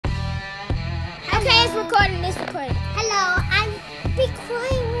This recording. Hello, I'm be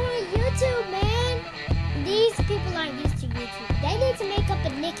quiet. We're on YouTube, man. These people aren't used to YouTube. They need to make up a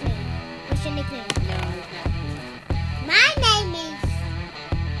nickname. What's your nickname? No, it's not. My name is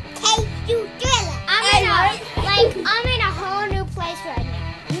Stewarded. I'm in a whole new place right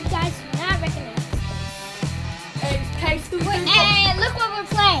now. You guys do not recognize this place. Hey, look what we're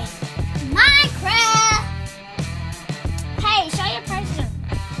playing. Minecraft. Hey, show your person.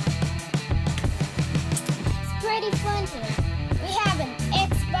 It's pretty fun here. We have an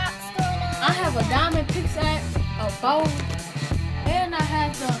Xbox going on. I have a diamond pickaxe, a bow, and I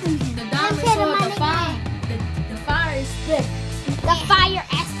have the diamond sword, the fire stick. The fire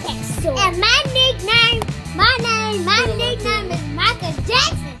aspect sword. And my nickname is Michael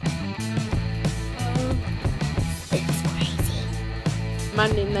Jackson. It's crazy. My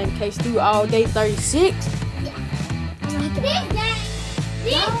nickname K-Stew all day 36. Yeah. This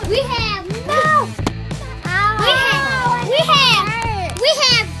game, we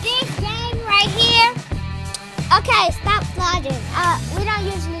have this game right here. Okay, stop vlogging. We don't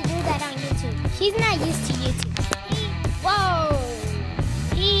usually do that on YouTube. He's not used to YouTube.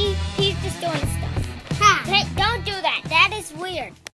 He's just doing stuff. Hey, don't do that. That is weird.